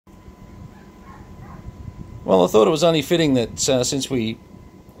Well, I thought it was only fitting that since we,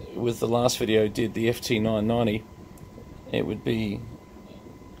 with the last video, did the FT990, it would be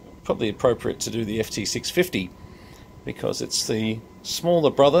probably appropriate to do the FT650, because it's the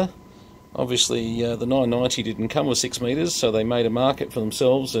smaller brother. Obviously the 990 didn't come with 6 meters, so they made a market for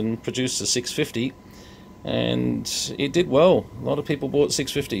themselves and produced a 650, and it did well. A lot of people bought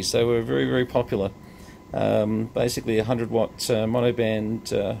 650s. They were very, very popular. Basically a 100 watt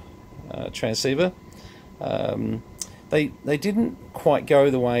monoband transceiver. They didn't quite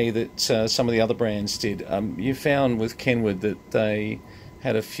go the way that some of the other brands did. You found with Kenwood that they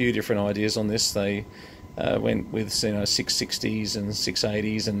had a few different ideas on this. They went with 660s and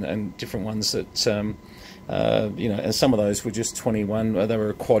 680s and different ones that and some of those were just 21. They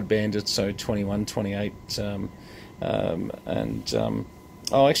were quad banded, so 21, 28,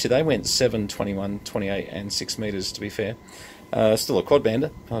 oh, actually they went 7, 21, 28 and 6 meters, to be fair. Still a quad bander.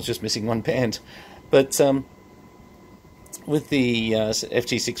 I was just missing one band. But with the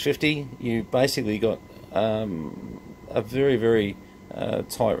FT650, you basically got a very, very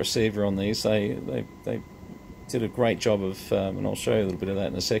tight receiver on these. They did a great job of, and I'll show you a little bit of that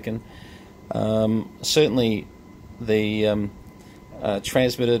in a second. Certainly the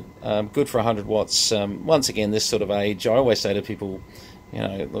transmitter, good for 100 watts. Once again, this sort of age, I always say to people,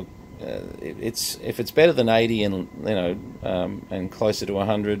 look, if it's better than 80 and and closer to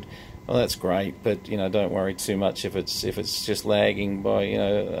 100, well, that's great, but don't worry too much if it's just lagging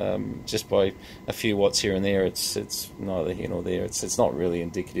by just by a few watts here and there. It's neither here nor there. It's not really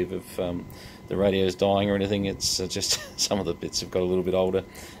indicative of the radio's dying or anything. It's just some of the bits have got a little bit older,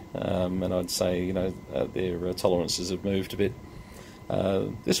 and I'd say their tolerances have moved a bit.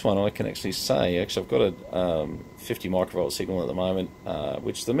 This one I can actually say, I've got a 50 microvolt signal at the moment,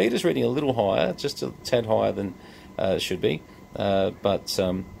 which the meter's reading a little higher, just a tad higher than it should be. But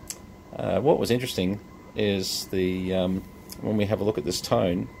what was interesting is when we have a look at this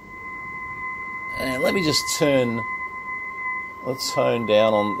tone, and let me just turn the tone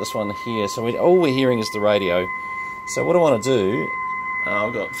down on this one here. So all we're hearing is the radio. So what I want to do,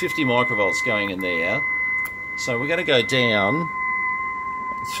 I've got 50 microvolts going in there. So we're going to go down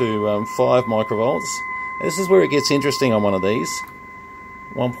to 5 microvolts. This is where it gets interesting on one of these.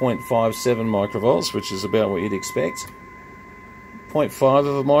 1.57 microvolts, which is about what you'd expect. 0.5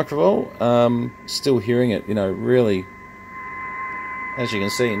 of a microvolt. Still hearing it, really, as you can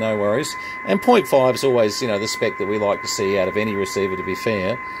see, no worries. And 0.5 is always, the spec that we like to see out of any receiver, to be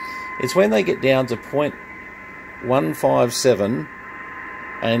fair. It's when they get down to 0.157,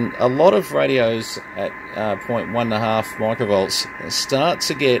 and a lot of radios at 0.15 microvolts start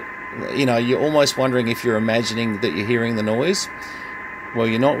to get, you're almost wondering if you're imagining that you're hearing the noise. Well,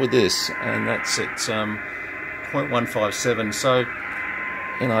 you're not with this, and that's at 0.157. So,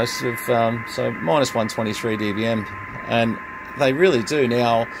 so minus 123 dBm, and they really do.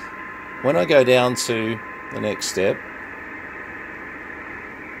 Now, when I go down to the next step,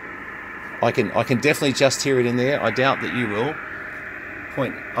 I can definitely just hear it in there. I doubt that you will.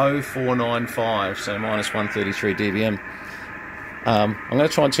 0.0495, so minus 133 dBm. I'm going to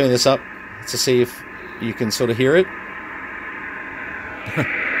try and turn this up to see if you can sort of hear it.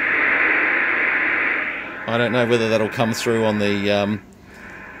 I don't know whether that'll come through on the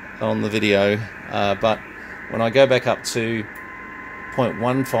video, but when I go back up to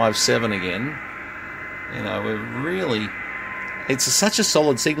 0.157 again, we're really, it's such a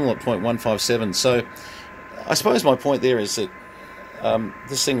solid signal at 0.157. So I suppose my point there is that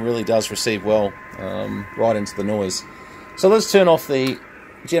this thing really does receive well right into the noise. So let's turn off the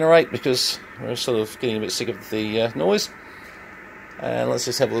generate, because we're sort of getting a bit sick of the noise, and let's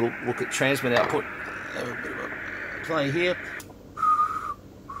just have a little look at transmit output. Have a bit of a play here.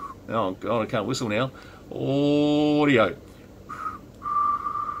 Oh god, I can't whistle now. Audio.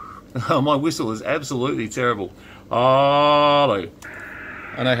 Oh, my whistle is absolutely terrible. Hello.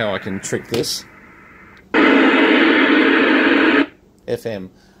 I know how I can trick this. FM.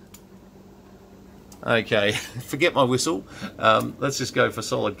 Okay, forget my whistle. Let's just go for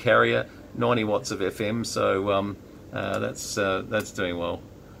solid carrier. 90 watts of FM. So that's doing well.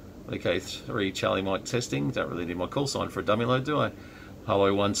 Okay, 3 Charlie Mike testing. Don't really need my call sign for a dummy load, do I?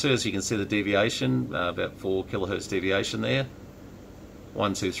 Hello 1 2. As you can see, the deviation, about 4 kilohertz deviation there.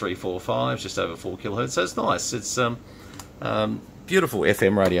 1 2 3 4 5, just over 4 kilohertz. So it's nice. It's beautiful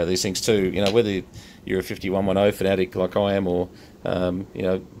FM radio. These things too. Whether you're a 5110 fanatic like I am, or a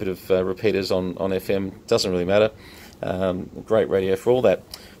bit of repeaters on FM, doesn't really matter. Great radio for all that.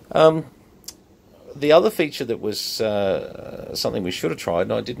 The other feature that was something we should have tried,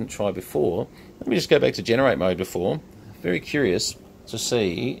 and I didn't try before, let me just go back to generate mode before. Very curious to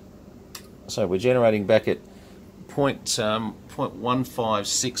see. So we're generating back at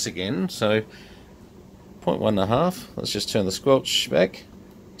 0.156 again, so 0.1.5. Let's just turn the squelch back,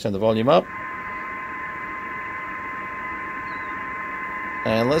 turn the volume up,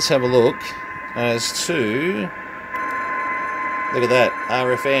 and let's have a look as to, look at that,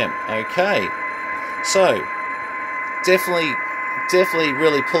 RF amp. Okay, so definitely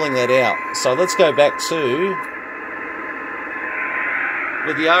really pulling that out. So let's go back to,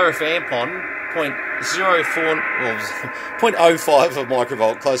 with the RF amp on, 0.04, well, 0.05 of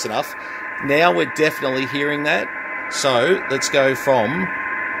microvolt, close enough. Now we're definitely hearing that. So let's go from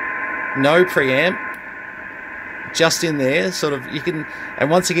no preamp, just in there, sort of, you can, and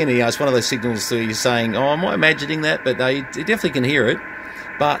once again, you know, it's one of those signals that you're saying, oh, am I imagining that? But you definitely can hear it.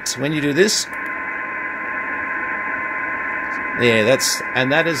 But when you do this, yeah, that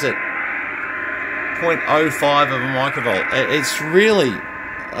is at 0.05 of a microvolt. It's really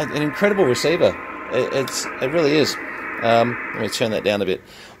an incredible receiver. It really is. Let me turn that down a bit.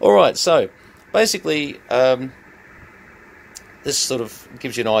 All right, so basically, this sort of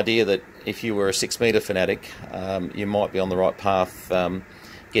gives you an idea that if you were a 6 meter fanatic, you might be on the right path,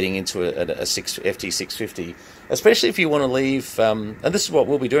 getting into a FT650, especially if you want to leave. And this is what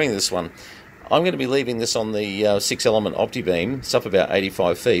we'll be doing this one. I'm going to be leaving this on the 6 element OptiBeam. It's up about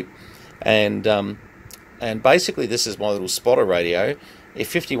 85 feet, and basically this is my little spotter radio.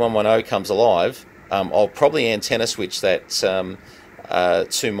 If 5110 comes alive, I'll probably antenna switch that to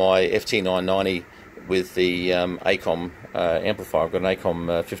my FT990 with the ACOM amplifier. I've got an ACOM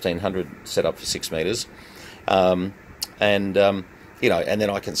 1500 set up for 6 meters, you know, and then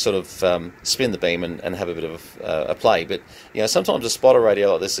I can sort of spin the beam and have a bit of a play. But you know, sometimes a spotter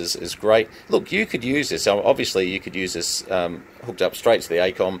radio like this is great. Look, you could use this. Obviously, you could use this hooked up straight to the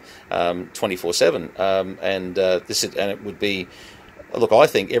ACOM 24/7, and it would be, look, I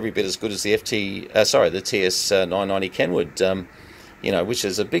think every bit as good as the the TS 990 Kenwood. You know, which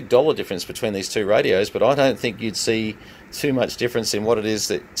is a big dollar difference between these two radios, but I don't think you'd see too much difference in what it is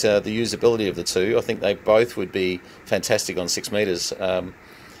that the usability of the two. I think they both would be fantastic on 6 meters.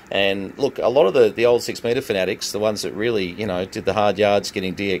 And look, a lot of the old 6 meter fanatics, the ones that really, you know, did the hard yards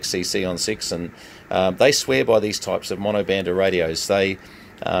getting DXCC on 6, and they swear by these types of monobander radios. They,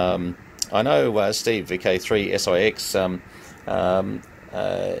 I know Steve VK3 SIX,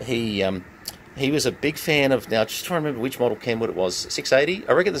 he was a big fan of, now just trying to remember which model Kenwood it was, 680?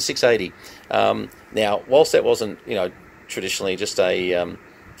 I reckon the 680. Now, whilst that wasn't, you know, traditionally just a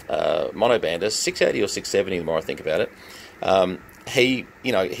monobander, 680 or 670 the more I think about it, he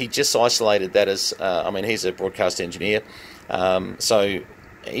just isolated that as, I mean, he's a broadcast engineer, so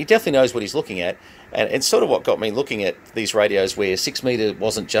he definitely knows what he's looking at, and it's sort of what got me looking at these radios where 6 meter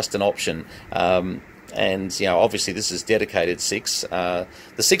wasn't just an option. And, you know, obviously this is dedicated 6. The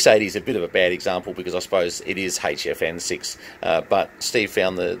 680 is a bit of a bad example because I suppose it is HFN 6. But Steve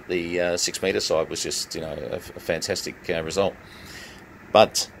found the 6 meter side was just, you know, a fantastic result.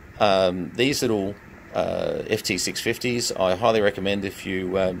 But these little FT650s, I highly recommend if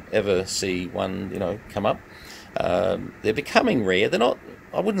you ever see one, you know, come up. They're becoming rare. They're not,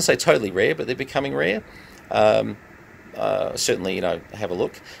 I wouldn't say totally rare, but they're becoming rare. Certainly, you know, have a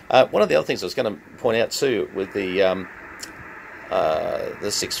look. One of the other things I was going to point out too with the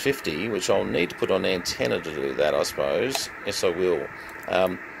 650, which I'll need to put on antenna to do that, I suppose. Yes, I will.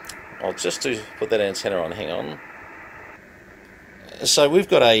 I'll just put that antenna on. Hang on. So we've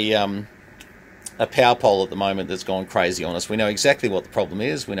got a power pole at the moment that's gone crazy on us. We know exactly what the problem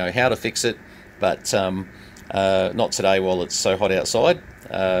is. We know how to fix it, but not today while it's so hot outside.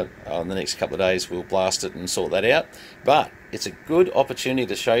 On the next couple of days we'll blast it and sort that out, but it's a good opportunity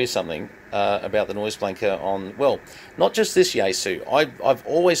to show you something about the noise blanker on, well, not just this Yaesu. I've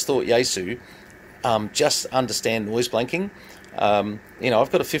always thought Yaesu just understand noise blanking. You know,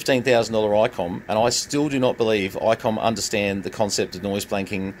 I've got a $15,000 ICOM and I still do not believe ICOM understand the concept of noise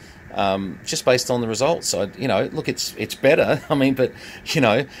blanking, just based on the results. So, you know, look, it's better, I mean, but you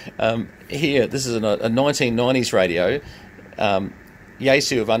know, here this is a 1990s radio.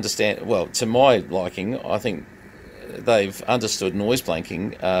 Yaesu have understand, well, to my liking, I think they've understood noise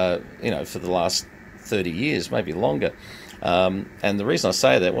blanking, you know, for the last 30 years, maybe longer. And the reason I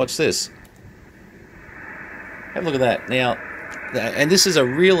say that, watch this. Have a look at that. Now, and this is a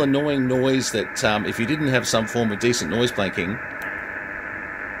real annoying noise that if you didn't have some form of decent noise blanking,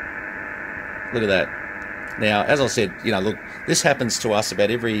 look at that. Now, as I said, you know, look, this happens to us about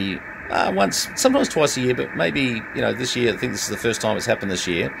every once, sometimes twice a year, but maybe, you know, this year, I think this is the first time it's happened this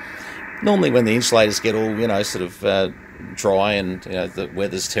year. Normally when the insulators get all, you know, sort of dry and, you know, the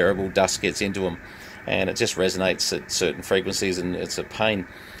weather's terrible, dust gets into them, and it just resonates at certain frequencies and it's a pain.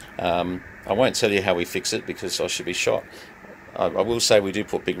 I won't tell you how we fix it because I should be shot. I will say we do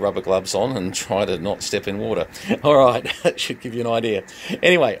put big rubber gloves on and try to not step in water. All right, that should give you an idea.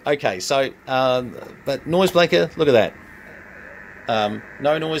 Anyway, okay, so, but noise blanker, look at that.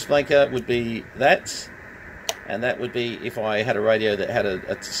 No noise blanker would be that, and that would be if I had a radio that had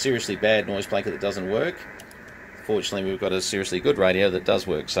a seriously bad noise blanker that doesn't work. Fortunately, we've got a seriously good radio that does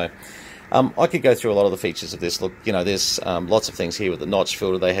work, so I could go through a lot of the features of this. Look, you know, there's lots of things here with the notch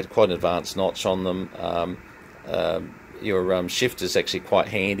filter. They had quite an advanced notch on them. Your shift is actually quite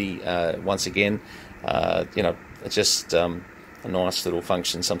handy. Once again, you know, it's just a nice little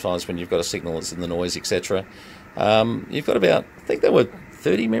function sometimes when you've got a signal that's in the noise, etc. You've got about, I think there were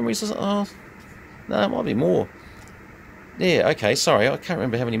 30 memories or something. Oh, no, it might be more. Yeah, okay, sorry, I can't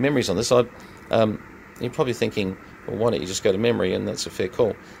remember how many memories on this. You're probably thinking, well, why don't you just go to memory, and that's a fair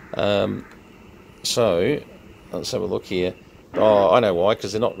call. So, let's have a look here. Oh, I know why,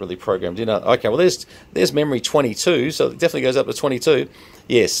 because they're not really programmed in. Okay, well, there's memory 22, so it definitely goes up to 22.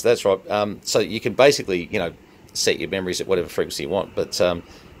 Yes, that's right. So you can basically, you know, set your memories at whatever frequency you want. But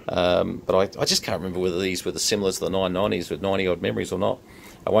I just can't remember whether these were the similar to the 990s with 90-odd memories or not.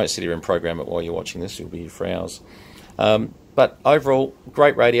 I won't sit here and program it while you're watching this. You'll be here for hours. But overall,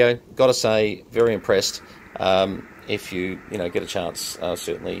 great radio. Got to say, very impressed. If you get a chance,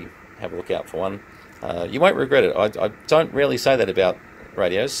 certainly have a look out for one. You won't regret it. I don't really say that about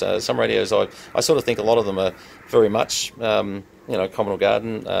radios. Some radios, I sort of think a lot of them are very much, Commodore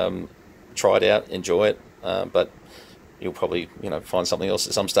Garden. Try it out, enjoy it, but you'll probably, find something else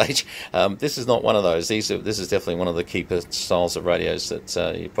at some stage. This is not one of those. This is definitely one of the keeper styles of radios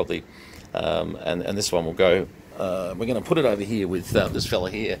that you probably, and this one will go. We're going to put it over here with this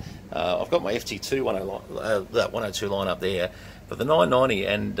fella here. I've got my FT2 that 102 line up there, but the 990,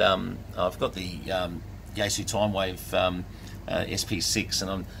 and I've got the Yaesu Timewave SP6, and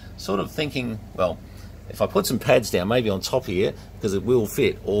I'm sort of thinking, well, if I put some pads down, maybe on top here, because it will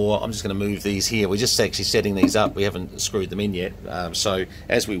fit, or I'm just going to move these here. We're just actually setting these up. We haven't screwed them in yet. So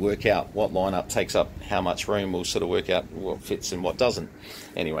as we work out what lineup takes up how much room, we'll sort of work out what fits and what doesn't.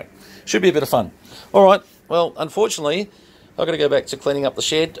 Anyway, should be a bit of fun. All right. Well, unfortunately, I've got to go back to cleaning up the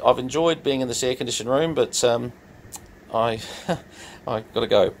shed. I've enjoyed being in this air-conditioned room, but I got to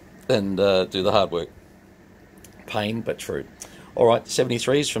go and do the hard work. Pain, but true. All right,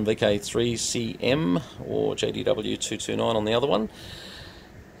 73s from VK3CM or JDW229 on the other one.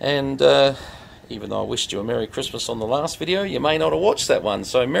 And even though I wished you a Merry Christmas on the last video, you may not have watched that one.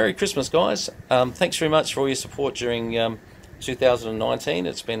 So Merry Christmas, guys. Thanks very much for all your support during 2019.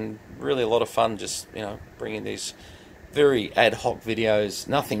 It's been really a lot of fun just, bringing these very ad hoc videos.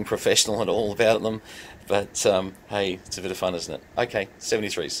 Nothing professional at all about them. But, hey, it's a bit of fun, isn't it? Okay,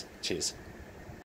 73s. Cheers.